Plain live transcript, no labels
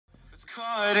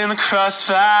Caught in the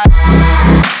crossfire.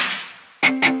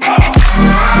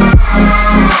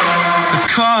 It's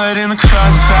caught in the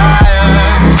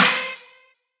crossfire.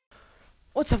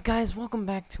 What's up, guys? Welcome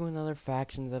back to another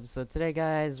Factions episode. Today,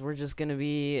 guys, we're just gonna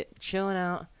be chilling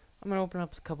out. I'm gonna open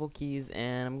up a couple keys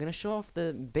and I'm gonna show off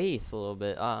the base a little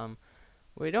bit.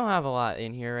 We don't have a lot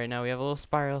in here right now. We have a little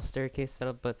spiral staircase set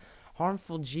up, but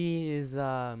Harmful G is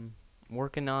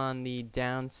working on the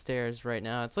downstairs right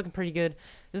now. It's looking pretty good.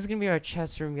 This is gonna be our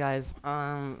chest room, guys.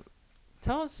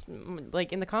 Tell us,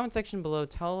 like, in the comment section below,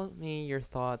 tell me your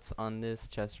thoughts on this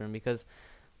chest room, because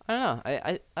I don't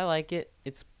know, I like it.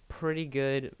 It's pretty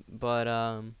good, but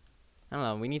I don't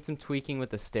know, we need some tweaking with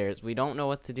the stairs. We don't know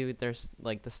what to do with their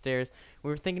the stairs. We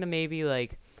were thinking of maybe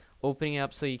like opening it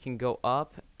up so you can go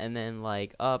up and then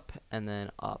like up and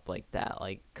then up like that,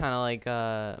 like kind of like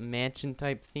a mansion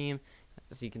type theme,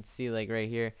 as you can see like right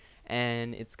here.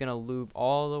 And it's gonna loop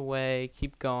all the way,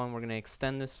 keep going. We're gonna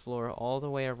extend this floor all the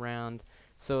way around,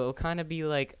 so it'll kind of be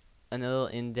like a little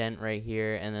indent right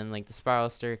here, and then like the spiral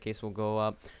staircase will go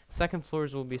up. Second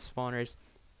floors will be spawners.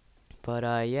 But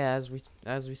yeah, as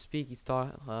we speak, he's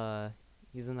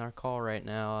in our call right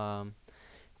now,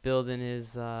 building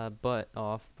his butt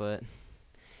off. But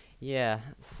yeah,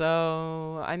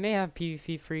 so I may have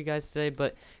PvP for you guys today,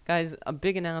 but guys, a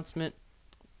big announcement.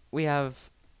 We have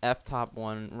F-top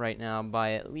 1 right now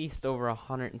by at least over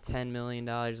 $110 million,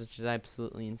 which is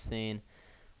absolutely insane.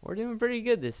 We're doing pretty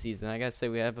good this season. I gotta say,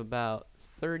 we have about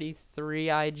 33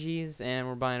 IGs, and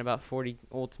we're buying about 40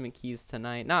 ultimate keys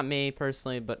tonight. Not me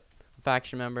personally, but a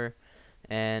faction member.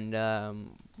 And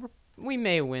we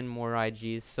may win more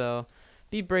IGs, so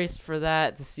be braced for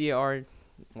that, to see our,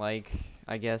 like,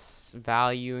 I guess,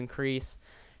 value increase.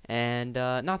 And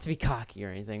not to be cocky or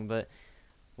anything, but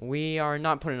we are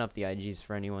not putting up the IGs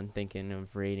for anyone thinking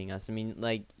of raiding us. I mean,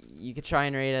 like, you could try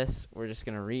and raid us. We're just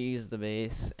going to reuse the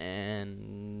base,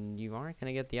 and you aren't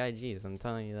going to get the IGs. I'm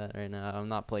telling you that right now. I'm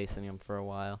not placing them for a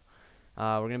while.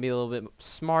 We're going to be a little bit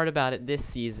smart about it this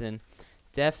season,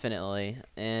 definitely.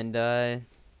 And,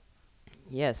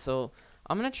 yeah, so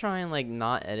I'm going to try and, like,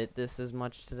 not edit this as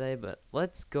much today, but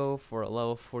let's go for a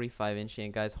level 45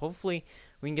 enchant, guys. Hopefully,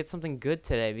 we can get something good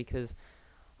today, because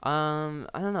I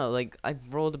don't know, like,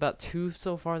 I've rolled about 2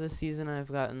 so far this season.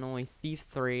 I've gotten only Thief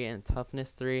 3 and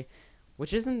Toughness 3,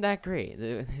 which isn't that great.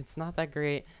 It's not that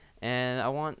great, and I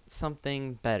want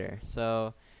something better.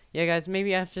 So, yeah, guys,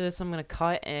 maybe after this I'm going to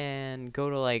cut and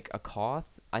go to, like, a Koth.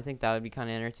 I think that would be kind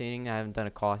of entertaining. I haven't done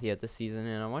a Koth yet this season,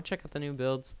 and I want to check out the new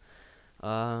builds.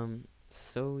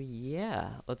 So,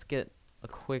 yeah, let's get a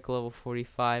quick level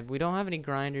 45. We don't have any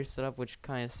grinders set up, which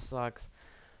kind of sucks.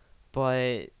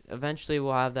 But eventually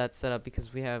we'll have that set up,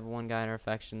 because we have one guy in our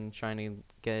faction trying to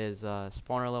get his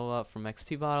spawner level up from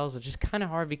XP bottles, which is kind of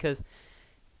hard because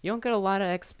you don't get a lot of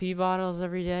XP bottles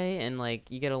every day, and like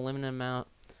you get a limited amount.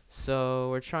 So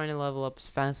we're trying to level up as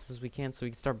fast as we can so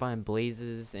we can start buying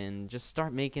blazes and just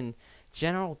start making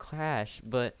general cash.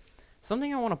 But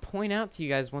something I want to point out to you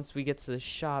guys once we get to the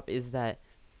shop is that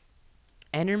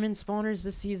Enderman spawners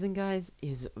this season, guys,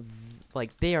 is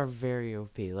like, they are very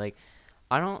OP. Like,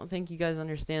 I don't think you guys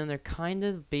understand. They're kind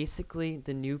of basically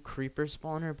the new creeper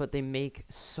spawner, but they make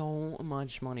so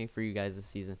much money for you guys this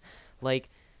season. Like,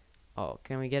 oh,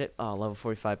 can we get it? Oh, level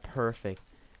 45, perfect.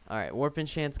 Alright, warp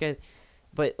enchants, guys.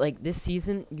 But, like, this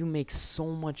season, you make so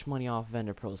much money off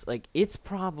vendor pros. Like, it's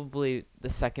probably the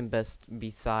second best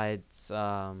besides,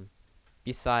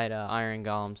 beside Iron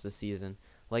Golems this season.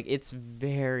 Like, it's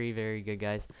very, very good,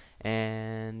 guys.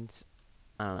 And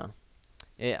I don't know.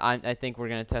 I think we're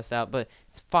gonna test out, but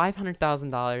it's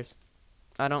 $500,000.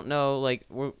 I don't know, like,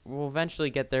 we'll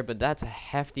eventually get there, but that's a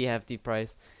hefty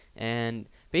price. And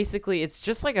basically, it's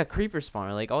just like a creeper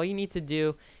spawner. Like, all you need to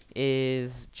do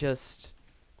is just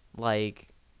like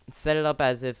set it up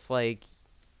as if, like,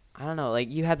 I don't know,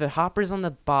 like, you have the hoppers on the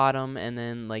bottom, and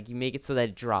then like you make it so that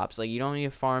it drops. Like, you don't need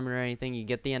to farm it or anything. You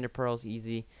get the ender pearls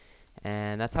easy,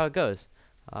 and that's how it goes.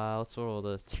 Let's roll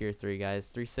the tier 3, guys.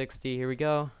 360. Here we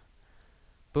go.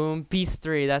 Boom, Beast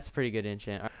 3, that's a pretty good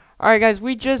enchant. Alright, guys,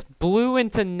 we just blew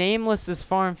into Nameless's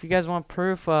farm. If you guys want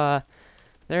proof,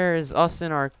 there's us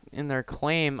in their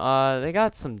claim. They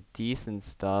got some decent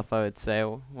stuff, I would say.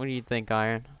 What do you think,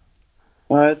 Iron?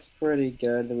 It's pretty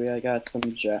good. I got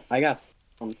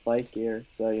some fight gear,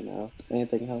 so you know,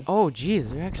 anything helps. Oh,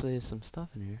 geez, there actually is some stuff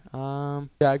in here.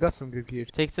 Yeah, I got some good gear.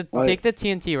 Take the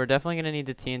TNT. We're definitely gonna need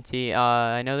the TNT.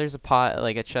 I know there's a pot,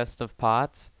 like a chest of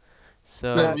pots.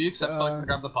 So will you accept so I can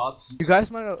grab the pots? You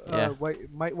guys might Yeah.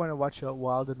 might want to watch out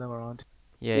while they're around.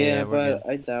 yeah, we're but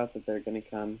good. I doubt that they're gonna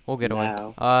come. We'll get away.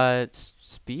 now. It's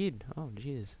speed. Oh,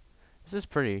 jeez. This is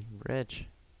pretty rich.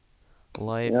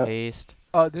 Life, Yep. haste.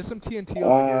 There's some TNT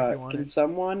over here if you want Can it.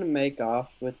 someone make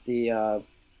off with the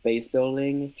base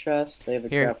building chest? They have a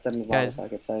Here, crap ton of guys. lava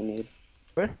buckets I need.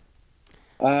 Where?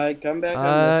 Come back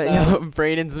on this side. Yo,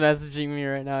 Brayden's messaging me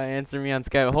right now. Answer me on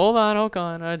Skype. Hold on.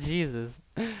 Oh, Jesus.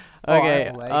 Oh, Okay,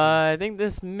 I'm lagging. I think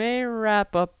this may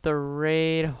wrap up the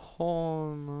raid.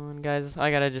 Hold on, guys.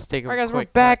 I gotta just take a Alright, guys, we're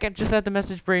back. I just had to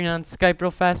message Brayden on Skype real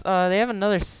fast. They have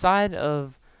another side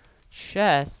of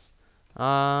chest.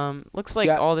 Looks like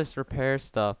Yeah. all this repair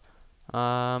stuff.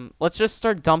 Let's just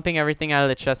start dumping everything out of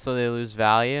the chest so they lose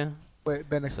value. Wait,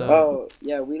 Ben, So- Oh,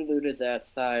 yeah, we looted that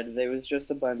side. There was just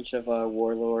a bunch of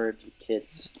warlord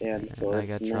kits and I swords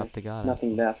got in there. dropped to God.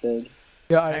 Nothing that big.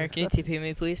 Yeah, Iron, can you TP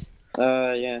me, please?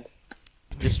 Yeah.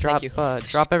 Just Thank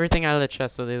drop everything out of the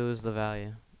chest so they lose the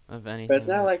value of anything. But it's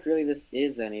not like really this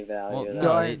is any value. Well, though.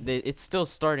 no, No, it's still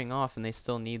starting off, and they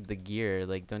still need the gear.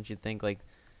 Like, don't you think? Like,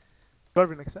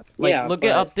 accept. Yeah, look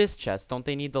but- up this chest. Don't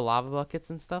they need the lava buckets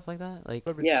and stuff like that? Like,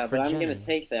 Yeah, for but I'm gonna genning.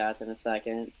 take that in a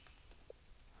second.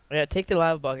 Yeah, take the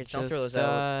lava buckets. Don't throw Just those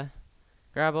out.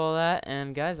 grab all that,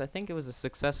 and guys, I think it was a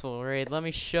successful raid. Let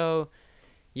me show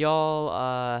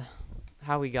y'all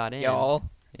how we got in. Y'all.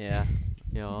 Yeah,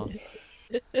 y'all.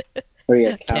 Were you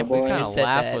a Can't believe cowboy? What kind you of said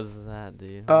laugh that. was that,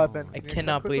 dude? Ben, Oh, I Can you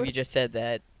cannot accept believe quickly? you just said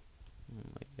that. oh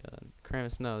my god.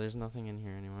 Kramis, no, there's nothing in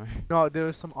here anymore. No, there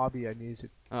was some obby I needed.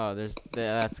 Oh,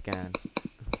 that's gone.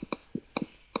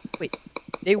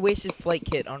 They wasted flight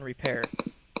kit on repair.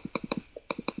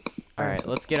 Alright,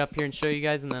 let's get up here and show you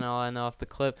guys, and then I'll end off the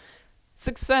clip.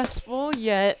 Successful,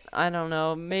 yet, I don't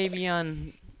know, maybe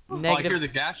on Oh, I hear negative... the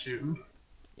gas shooting.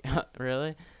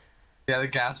 Really? Yeah, the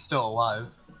gas still alive.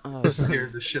 Oh, This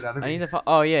scared the shit out of I me. need to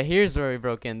oh yeah, here's where we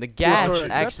broke in. The gas sorry,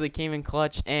 accept? actually came in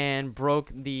clutch and broke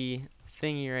the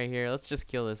thingy right here. Let's just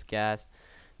kill this gas.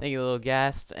 Thank you, little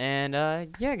gas. And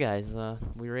yeah, guys,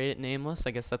 we rated Nameless.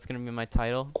 I guess that's gonna be my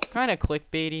title. Kind of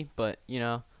clickbaity, but you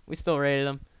know, we still rated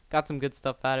them. Got some good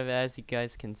stuff out of it, as you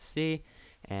guys can see.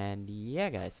 And yeah,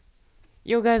 guys.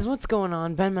 Yo, guys, what's going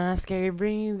on? Ben Mask here,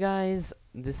 bringing you guys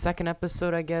the second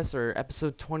episode, I guess, or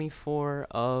episode 24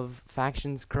 of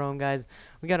Factions Chrome, guys.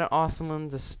 We got an awesome one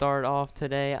to start off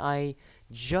today. I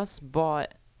just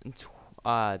bought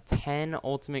 10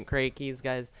 ultimate crate keys,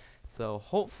 guys. So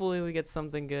hopefully we get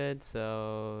something good.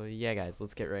 So yeah, guys,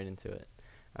 let's get right into it.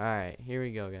 Alright, here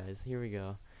we go, guys. Here we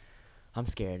go. I'm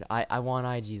scared. I want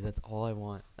IGs. That's all I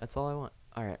want. That's all I want.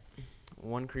 Alright.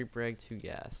 1 creep reg, 2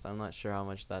 gas. I'm not sure how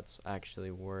much that's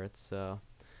actually worth, so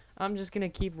I'm just gonna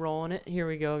keep rolling it. Here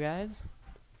we go, guys.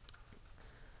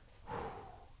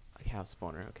 A cow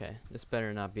spawner. Okay, this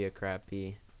better not be a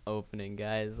crappy opening,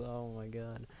 guys. Oh my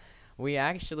god. We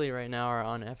actually right now are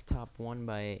on F-top 1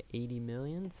 by 80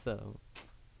 million, so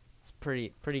it's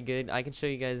pretty good. I can show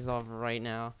you guys off right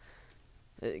now.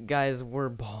 Guys, we're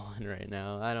balling right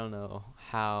now. I don't know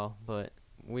how, but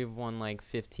we've won like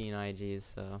 15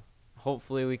 IGs, so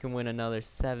hopefully we can win another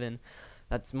 7.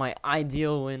 That's my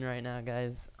ideal win right now,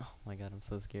 guys. Oh my god, I'm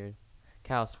so scared.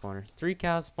 Cow spawner. 3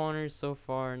 cow spawners so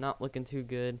far. Not looking too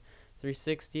good.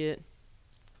 360 it.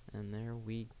 And there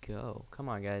we go. Come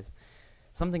on, guys.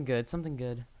 Something good. Something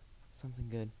good. Something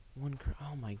good.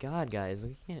 Oh my god, guys.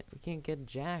 We can't get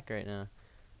jack right now.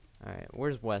 Alright,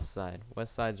 where's west side?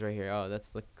 West side's right here. Oh,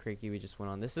 that's the creaky we just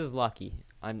went on. This is lucky.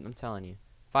 I'm telling you.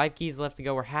 5 keys left to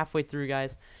go. We're halfway through,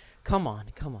 guys. Come on.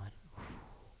 Come on.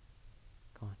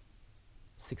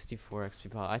 64 XP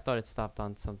pop. I thought it stopped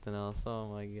on something else. Oh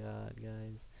my god,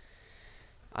 guys.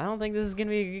 I don't think this is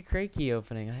gonna be a good crate key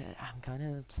opening. I'm kind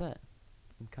of upset.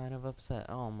 I'm kind of upset.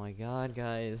 Oh my god,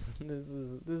 guys.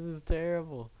 This is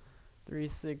terrible.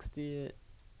 360 it.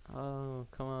 Oh,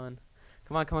 come on.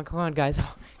 Come on, guys.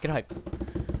 Oh, get hype.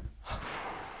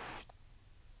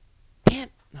 Damn.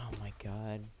 Oh my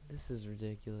god. This is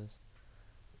ridiculous.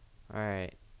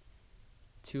 Alright.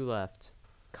 2 left.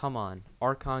 Come on.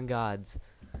 Archon gods.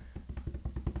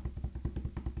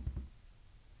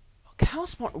 Cow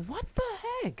spawn. What the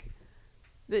heck?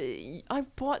 I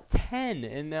bought 10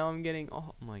 and now I'm getting.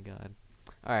 Oh my god.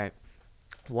 Alright.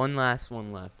 One last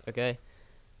one left. Okay?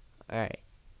 Alright.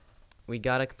 We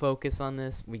gotta focus on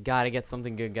this. We gotta get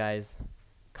something good, guys.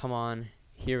 Come on.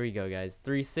 Here we go, guys.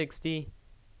 360.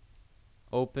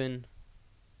 Open.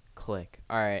 Click.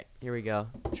 Alright. Here we go.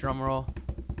 Drum roll.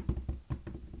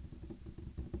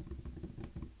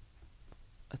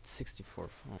 That's 64.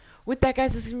 With that,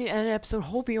 guys, this is gonna be an episode.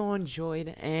 Hope you all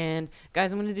enjoyed. And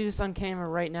guys, I'm gonna do this on camera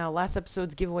right now. Last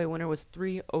episode's giveaway winner was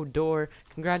 3 Odor.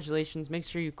 Congratulations. Make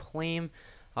sure you claim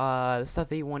the stuff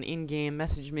that you won in game.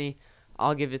 Message me.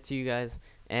 I'll give it to you guys.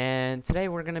 And today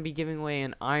we're gonna be giving away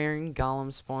an iron golem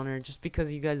spawner, just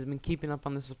because you guys have been keeping up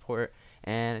on the support.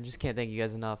 and I just can't thank you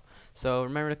guys enough. So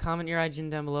remember to comment your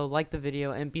IGN down below, like the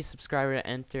video, and be subscriber to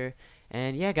enter.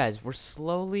 And yeah, guys, we're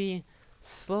slowly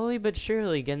but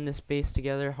surely getting this base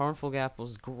together. Harmful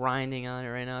Gapple's grinding on it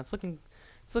right now. It's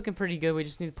looking pretty good. We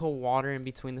just need to put water in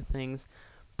between the things.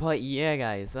 But yeah,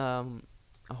 guys, I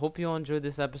hope you all enjoyed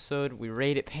this episode. We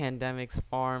raided Pandemic's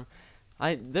farm.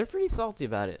 They're pretty salty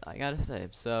about it, I gotta say.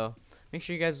 So make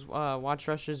sure you guys watch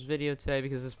Rush's video today,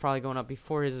 because it's probably going up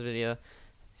before his video,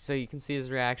 so you can see his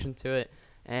reaction to it.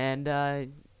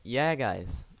 And yeah,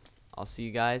 guys, I'll see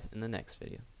you guys in the next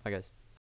video. Bye, guys.